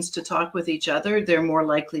students to talk with each other, they're more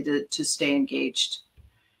likely to stay engaged.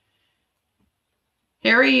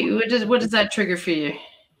 Harry, what does that trigger for you?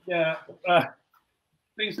 Yeah,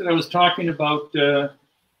 things that I was talking about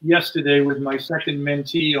yesterday with my second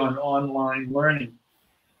mentee on online learning.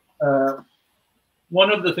 One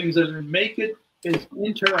of the things that make it as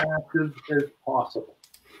interactive as possible.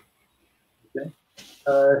 Okay.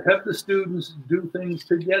 Have the students do things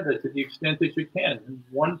together to the extent that you can. And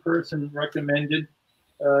one person recommended,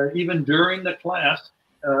 even during the class,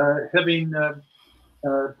 having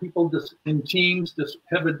people in teams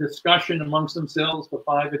have a discussion amongst themselves for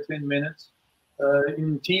 5 or 10 minutes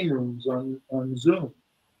in team rooms on Zoom.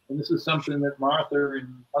 And this is something that Martha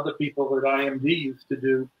and other people at IMD used to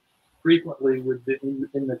do frequently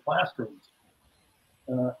in the classrooms.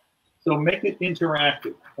 So make it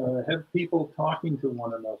interactive. Have people talking to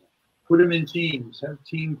one another. Put them in teams. Have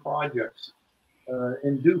team projects.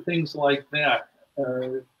 And do things like that.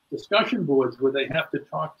 Discussion boards where they have to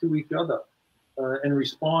talk to each other and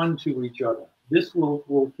respond to each other. This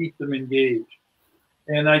will keep them engaged.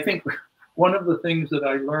 And I think one of the things that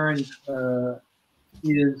I learned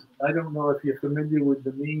is, I don't know if you're familiar with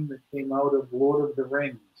the meme that came out of Lord of the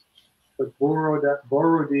Rings, but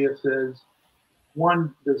Boromir says,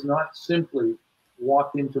 one does not simply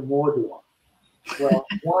walk into Mordor. Well,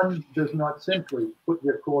 one does not simply put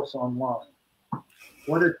your course online.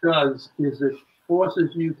 What it does is it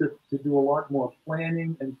forces you to do a lot more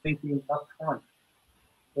planning and thinking up front.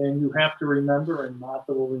 And you have to remember, and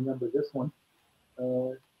Martha will remember this one,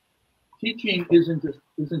 teaching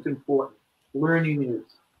isn't important. Learning is.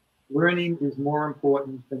 Learning is more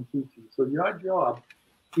important than teaching. So your job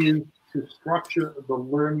is to structure the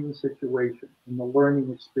learning situation and the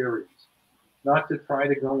learning experience, not to try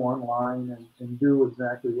to go online and do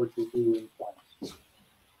exactly what you do in class.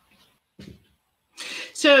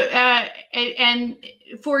 So, and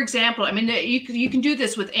for example, I mean, you can do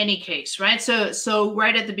this with any case, right? So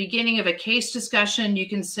right at the beginning of a case discussion, you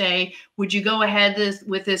can say, would you go ahead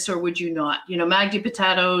with this or would you not? Magdi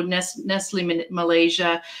Potato, Nestle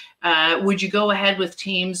Malaysia, would you go ahead with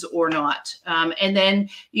teams or not? And then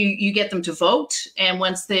you get them to vote. And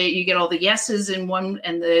once you get all the yeses in one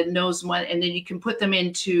and the no's in one, and then you can put them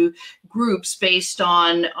into groups based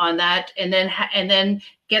on that, and then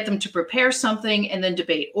get them to prepare something and then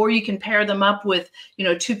debate. Or you can pair them up with,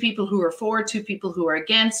 2 people who are for, 2 people who are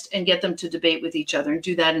against, and get them to debate with each other, and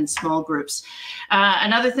do that in small groups.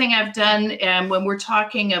 Another thing I've done when we're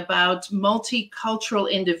talking about multicultural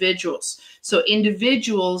individuals, so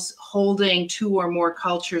individuals holding 2 or more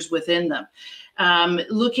cultures within them,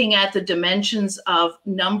 looking at the dimensions of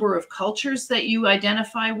number of cultures that you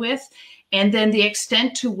identify with, and then the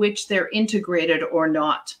extent to which they're integrated or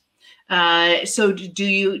not. So do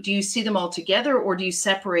you see them all together, or do you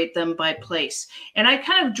separate them by place? And I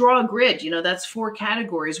kind of draw a grid, that's 4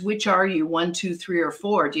 categories. Which are you, 1, 2, 3, or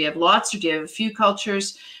 4? Do you have lots, or do you have a few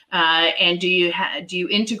cultures? And do you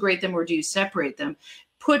integrate them, or do you separate them?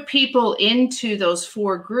 Put people into those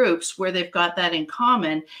 4 groups where they've got that in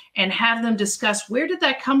common, and have them discuss, where did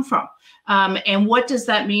that come from? And what does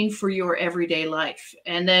that mean for your everyday life?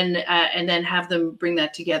 And then have them bring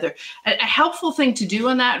that together. A helpful thing to do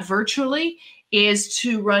on that virtually is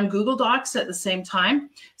to run Google Docs at the same time.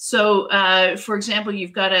 So, for example,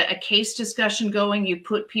 you've got a case discussion going. You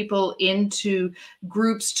put people into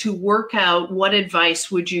groups to work out, what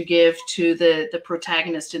advice would you give to the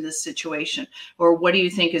protagonist in this situation? Or what do you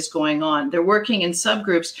think is going on? They're working in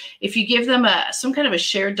subgroups. If you give them some kind of a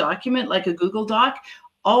shared document like a Google Doc,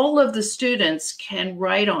 all of the students can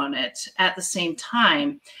write on it at the same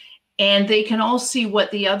time, and they can all see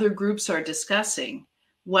what the other groups are discussing.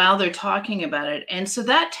 while they're talking about it. And so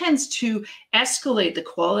that tends to escalate the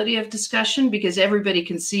quality of discussion because everybody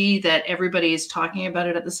can see that everybody is talking about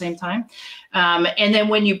it at the same time. And then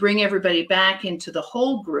when you bring everybody back into the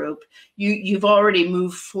whole group, you've already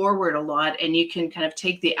moved forward a lot and you can kind of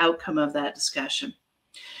take the outcome of that discussion.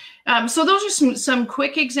 So those are some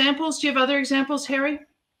quick examples. Do you have other examples, Harry?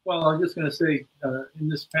 Well, I'm just going to say, in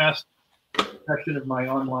this past session of my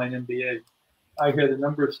online MBA, I had a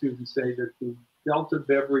number of students say that the Delta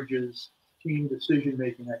Beverages team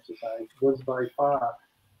decision-making exercise was by far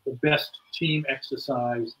the best team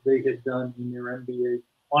exercise they had done in their MBA,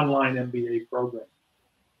 online MBA program.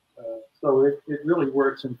 So it really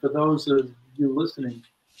works. And for those of you listening,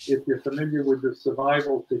 if you're familiar with the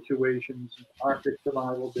survival situations, Arctic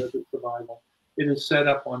survival, desert survival, it is set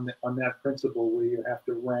up on that principle where you have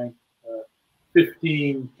to rank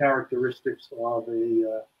 15 characteristics of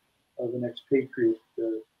an expatriate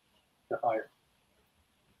to hire.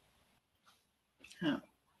 Oh.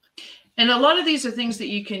 And a lot of these are things that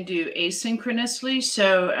you can do asynchronously.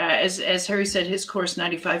 So as Harry said, his course,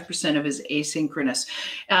 95% of it is asynchronous.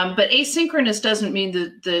 But asynchronous doesn't mean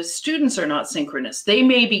that the students are not synchronous. They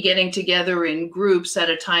may be getting together in groups at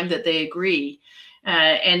a time that they agree.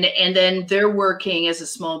 And then they're working as a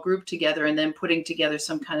small group together and then putting together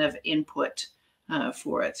some kind of input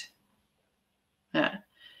for it.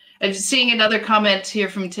 I'm seeing another comment here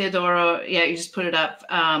from Teodoro. Yeah, you just put it up.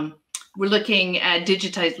 We're looking at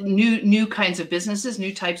digitize new kinds of businesses,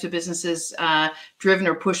 new types of businesses driven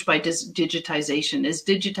or pushed by digitization. Is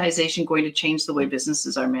digitization going to change the way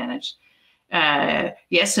businesses are managed?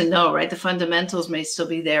 Yes and no, right? The fundamentals may still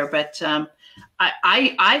be there, but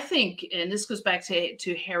I think, and this goes back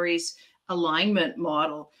to Harry's alignment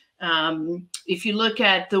model. If you look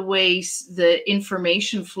at the way the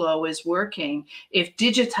information flow is working, if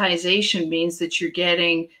digitization means that you're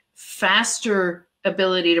getting faster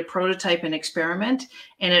ability to prototype and experiment,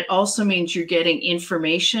 and it also means you're getting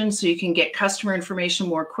information so you can get customer information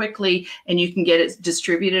more quickly and you can get it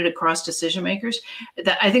distributed across decision makers,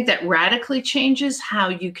 I think that radically changes how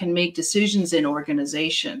you can make decisions in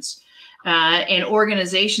organizations. And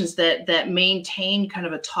organizations that maintain kind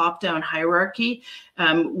of a top-down hierarchy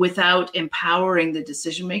without empowering the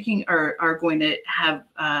decision-making are going to have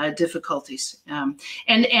difficulties.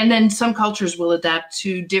 And then some cultures will adapt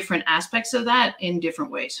to different aspects of that in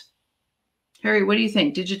different ways. Harry, what do you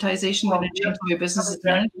think? Digitization going to change the way business is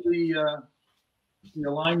done? The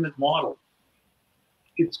alignment model.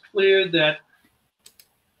 It's clear that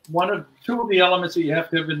two of the elements that you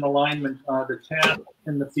have to have in alignment are the task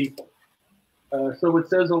and the people. So it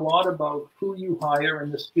says a lot about who you hire and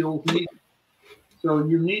the skills needed. So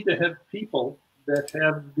you need to have people that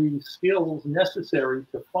have the skills necessary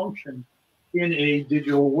to function in a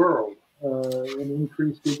digital world, and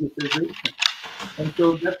increased digitization. And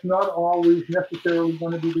so that's not always necessarily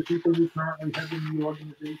going to be the people you currently have in the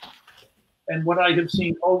organization. And what I have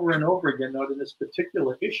seen over and over again, not in this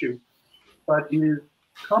particular issue, but is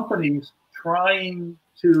companies trying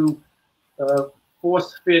to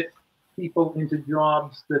force fit people into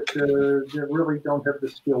jobs that really don't have the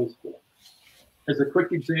skills for. As a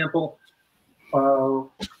quick example,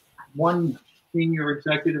 one senior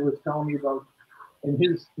executive was telling me about in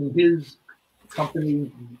his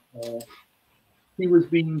company, he was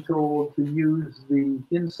being told to use the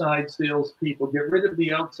inside salespeople, get rid of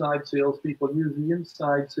the outside salespeople, use the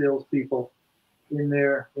inside salespeople in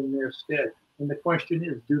their stead. And the question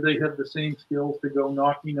is, do they have the same skills to go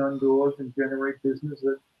knocking on doors and generate business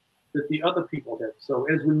that the other people have? So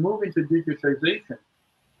as we move into digitization,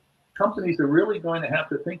 companies are really going to have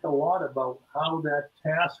to think a lot about how that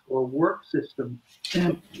task or work system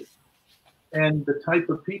and the type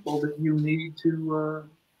of people that you need to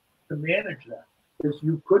manage that, because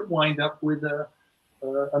you could wind up with a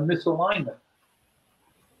misalignment.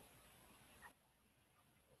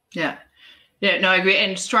 Yeah, no, I agree.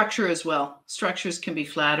 And structure as well. Structures can be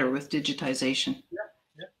flatter with digitization.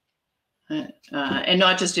 And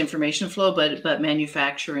not just information flow, but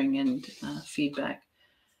manufacturing and feedback.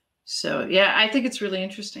 So yeah, I think it's really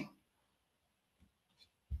interesting.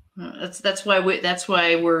 That's why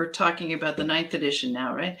we're talking about the 9th edition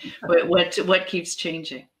now, right? What keeps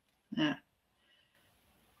changing? Yeah.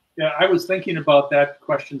 Yeah, I was thinking about that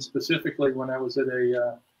question specifically when I was at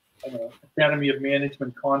an Academy of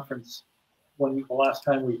Management conference the last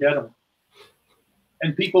time we had them.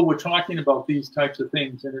 And people were talking about these types of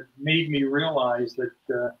things, and it made me realize that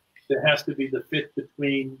there has to be the fit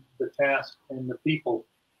between the task and the people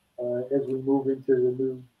as we move into the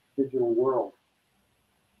new digital world.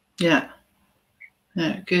 Yeah,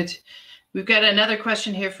 good. We've got another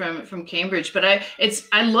question here from Cambridge, but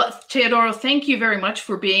I love Teodoro. Thank you very much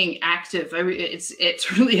for being active.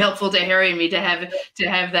 It's really helpful to Harry and me to have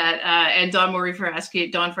that, and Don Murray for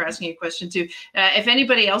asking a question too. If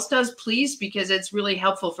anybody else does, please, because it's really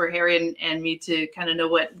helpful for Harry and me to kind of know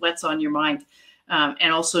what's on your mind,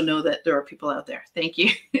 and also know that there are people out there. Thank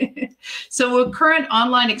you. So, will current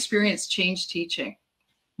online experience change teaching?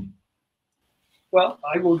 Well,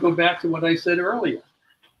 I will go back to what I said earlier.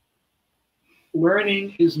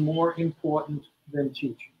 Learning is more important than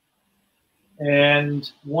teaching. And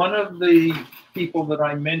one of the people that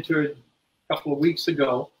I mentored a couple of weeks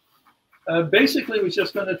ago basically was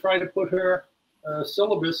just going to try to put her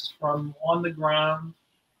syllabus from on the ground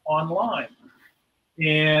online.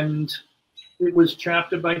 And it was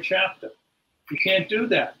chapter by chapter. You can't do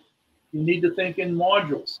that. You need to think in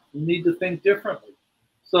modules. You need to think differently.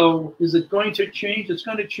 So is it going to change? It's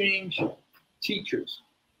going to change teachers.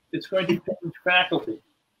 It's going to change faculty.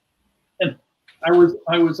 And I was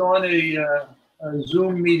on a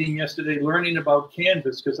Zoom meeting yesterday learning about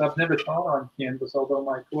Canvas, because I've never taught on Canvas, although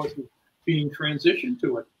my course is being transitioned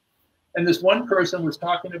to it. And this one person was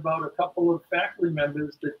talking about a couple of faculty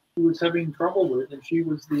members that he was having trouble with, and she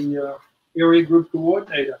was the area group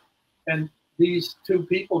coordinator. And these two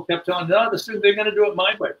people kept telling, no, they're going to do it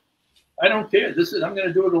my way. I don't care. I'm going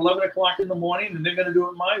to do it at 11 o'clock in the morning, and they're going to do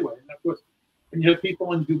it my way. And of course, when you have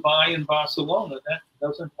people in Dubai and Barcelona, that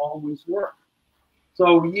doesn't always work.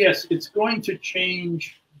 So yes, it's going to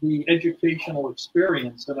change the educational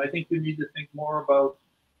experience. And I think you need to think more about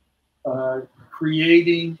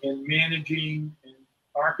creating and managing and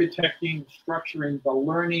architecting, structuring the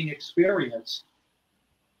learning experience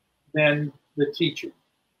than the teaching.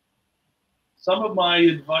 Some of my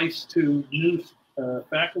advice to new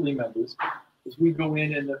faculty members as we go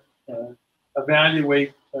in and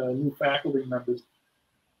evaluate new faculty members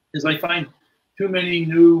is I find too many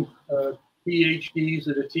new PhDs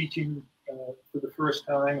that are teaching for the first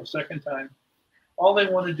time or second time. All they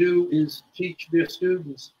want to do is teach their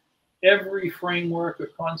students every framework or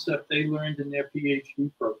concept they learned in their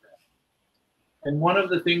PhD program. And one of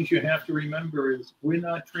the things you have to remember is we're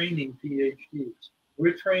not training PhDs.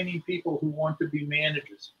 We're training people who want to be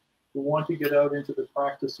managers, who want to get out into the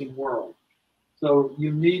practicing world. So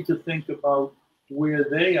you need to think about where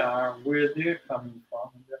they are, where they're coming from,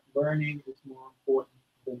 and that learning is more important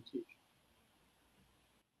than teaching.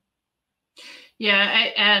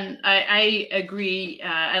 Yeah, I agree.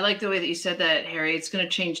 I like the way that you said that, Harry. It's going to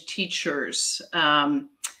change teachers.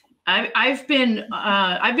 I've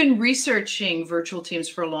been researching virtual teams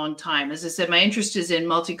for a long time. As I said, my interest is in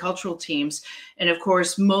multicultural teams, and of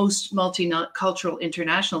course, most multicultural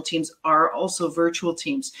international teams are also virtual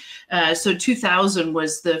teams. So 2000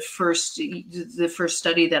 was the first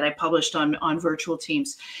study that I published on virtual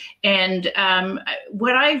teams, and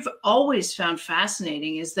what I've always found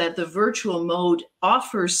fascinating is that the virtual mode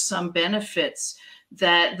offers some benefits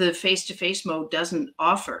that the face-to-face mode doesn't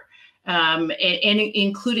offer. And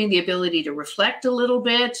including the ability to reflect a little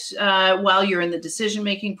bit while you're in the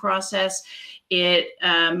decision-making process. It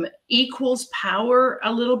equals power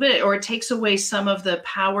a little bit, or it takes away some of the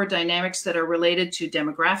power dynamics that are related to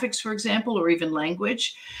demographics, for example, or even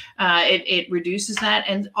language. It reduces that.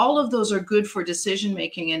 And all of those are good for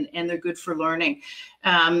decision-making, and they're good for learning.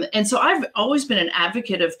 And so I've always been an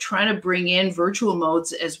advocate of trying to bring in virtual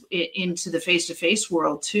modes into the face-to-face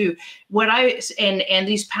world too. And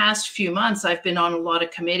these past few months, I've been on a lot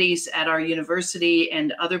of committees at our university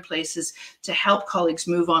and other places to help colleagues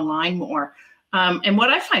move online more. And what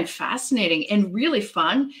I find fascinating and really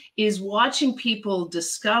fun is watching people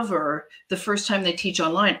discover the first time they teach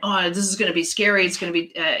online, oh, this is going to be scary. It's going to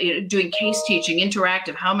be doing case teaching,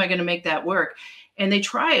 interactive. How am I going to make that work? And they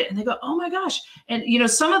try it and they go, oh my gosh. And, you know,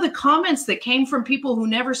 some of the comments that came from people who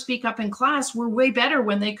never speak up in class were way better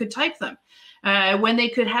when they could type them. When they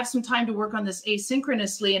could have some time to work on this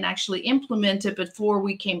asynchronously and actually implement it before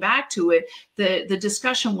we came back to it, the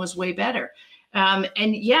discussion was way better.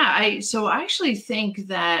 And yeah, so I actually think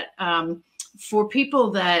that for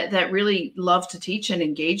people that really love to teach and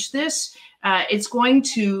engage this, it's going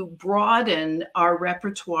to broaden our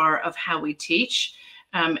repertoire of how we teach.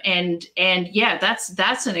 And yeah,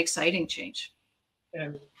 that's an exciting change.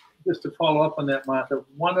 And just to follow up on that, Martha,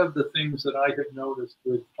 one of the things that I have noticed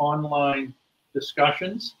with online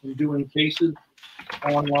discussions and doing cases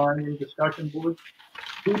online in discussion boards,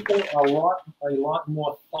 people are a lot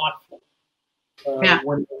more thoughtful.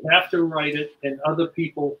 When you have to write it and other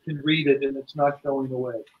people can read it and it's not going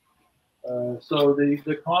away. So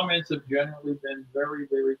the comments have generally been very,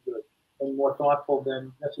 very good and more thoughtful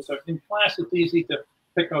than necessary. In class, it's easy to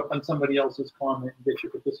pick up on somebody else's comment and get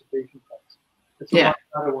your participation points. it's a lot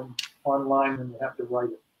better when online than you have to write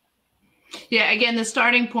it. Yeah, again, the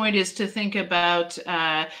starting point is to think about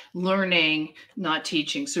learning, not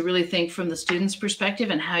teaching. So really think from the student's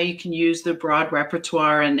perspective and how you can use the broad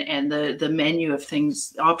repertoire and the menu of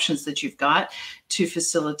things, options that you've got to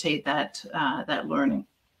facilitate that, that learning.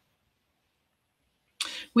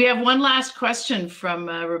 We have one last question from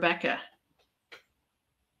Rebecca.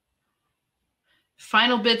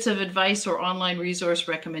 Final bits of advice or online resource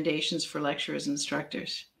recommendations for lecturers and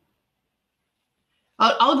instructors.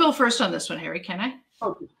 I'll go first on this one, Harry, can I?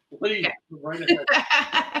 Okay, please, right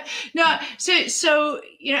ahead. No, so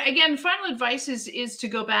you know, again, final advice is to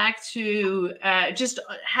go back to just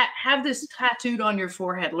have this tattooed on your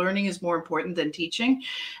forehead. Learning is more important than teaching,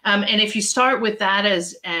 and if you start with that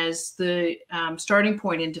as the starting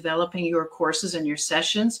point in developing your courses and your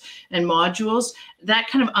sessions and modules, that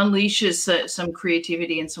kind of unleashes some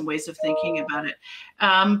creativity and some ways of thinking about it.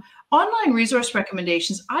 Online resource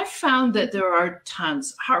recommendations, I've found that there are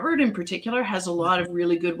tons. Harvard in particular has a lot of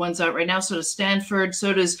really good ones out right now. So does Stanford,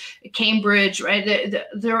 so does Cambridge, right?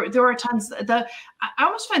 There are tons. I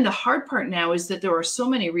almost find the hard part now is that there are so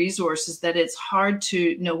many resources that it's hard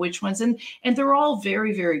to know which ones, and they're all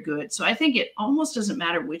very, very good. So I think it almost doesn't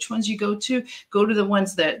matter which ones you go to the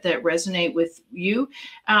ones that resonate with you.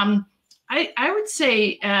 I would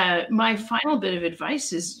say my final bit of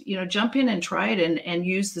advice is, you know, jump in and try it and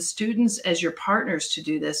use the students as your partners to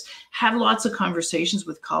do this. Have lots of conversations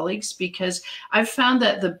with colleagues, because I've found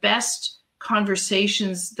that the best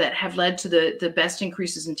conversations that have led to the best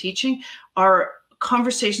increases in teaching are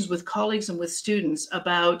conversations with colleagues and with students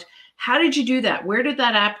about how did you do that? Where did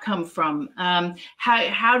that app come from?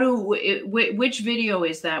 Which video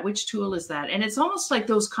is that? Which tool is that? And it's almost like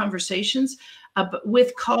those conversations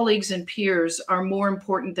with colleagues and peers are more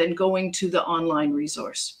important than going to the online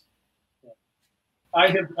resource.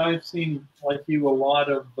 I've seen, like you, a lot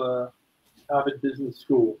of Harvard Business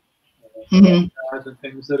School and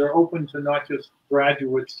things that are open to not just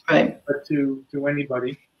graduates, right, but to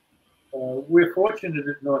anybody. We're fortunate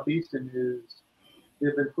at Northeastern is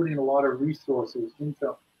they've been putting a lot of resources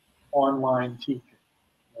into online teaching.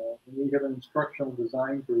 And we have an instructional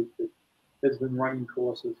design group that has been running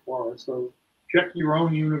courses for us. So check your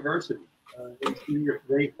own university and see if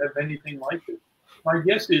they have anything like it. My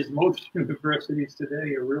guess is most universities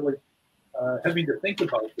today are really having to think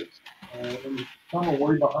about this, and some are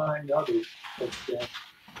way behind others. But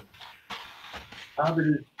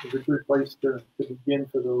Harvard is a good place to begin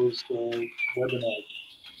for those webinars.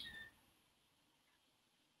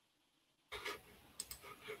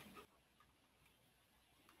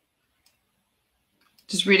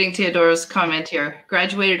 Just reading Teodora's comment here.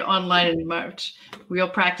 Graduated online in March. Real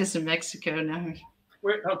practice in Mexico now.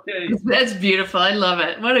 Okay. That's beautiful. I love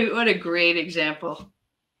it. What a great example.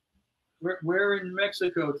 Where in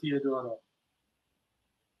Mexico, Teodora?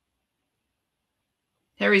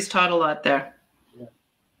 Harry's taught a lot there. Yeah.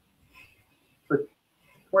 For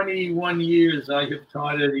 21 years, I have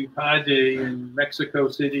taught at IPADE in Mexico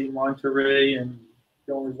City, Monterrey, and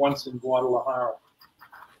only once in Guadalajara.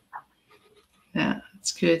 Yeah.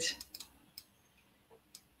 That's good.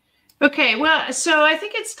 Okay, well, so I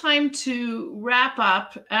think it's time to wrap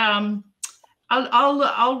up.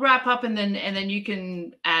 I'll wrap up and then you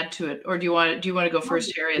can add to it, or do you want to go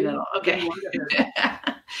first, Harry, and then okay.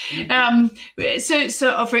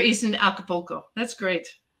 So for Eastern Acapulco, that's great.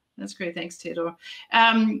 That's great. Thanks, Theodore.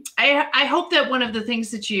 I hope that one of the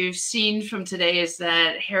things that you've seen from today is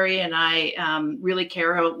that Harry and I really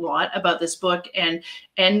care a lot about this book, and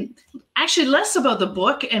actually less about the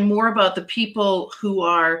book and more about the people who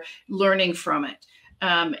are learning from it.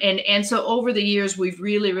 And so over the years, we've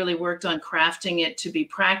really worked on crafting it to be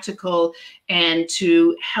practical and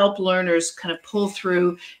to help learners kind of pull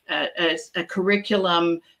through a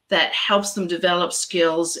curriculum that helps them develop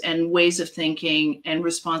skills and ways of thinking and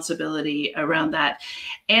responsibility around that.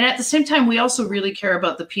 And at the same time, we also really care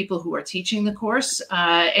about the people who are teaching the course.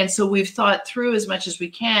 And so we've thought through as much as we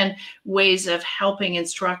can ways of helping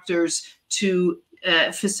instructors to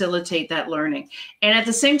facilitate that learning. And at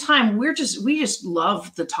the same time, we just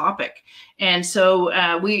love the topic. And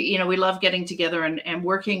so we love getting together and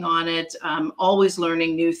working on it, always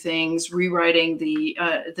learning new things, rewriting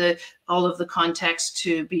all of the context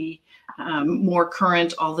to be more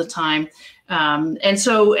current all the time. And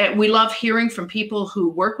so we love hearing from people who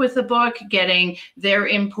work with the book, getting their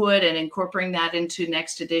input and incorporating that into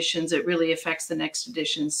next editions. It really affects the next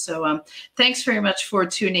editions. So thanks very much for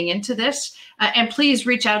tuning into this. And please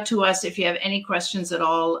reach out to us if you have any questions at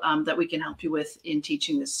all that we can help you with in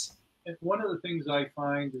teaching this. And one of the things I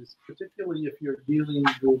find is, particularly if you're dealing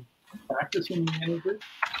with practicing managers,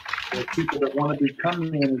 people that want to become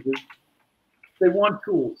managers, they want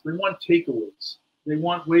tools, they want takeaways, they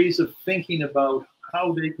want ways of thinking about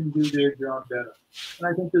how they can do their job better. And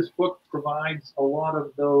I think this book provides a lot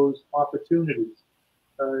of those opportunities.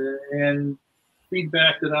 And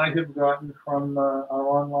feedback that I have gotten from our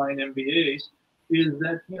online MBAs is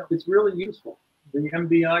that, you know, it's really useful. The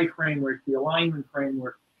MBI framework, the alignment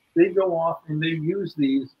framework, they go off and they use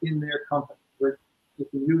these in their company. But you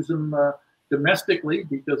can use them domestically,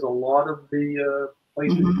 because a lot of the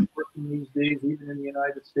places working these days, even in the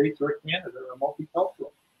United States or Canada, are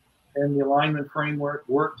multicultural. And the alignment framework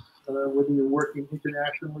works whether you're working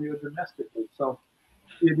internationally or domestically. So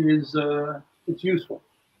it is, it's useful.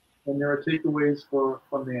 And there are takeaways for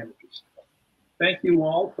managers. Thank you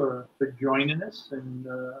all for joining us, and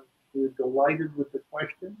we're delighted with the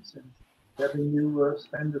questions and having you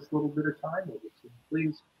spend this little bit of time with us. And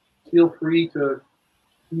please feel free to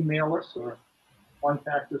email us or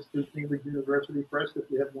contact us through Cambridge University Press if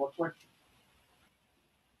you have more questions.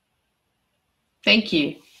 Thank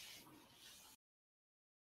you.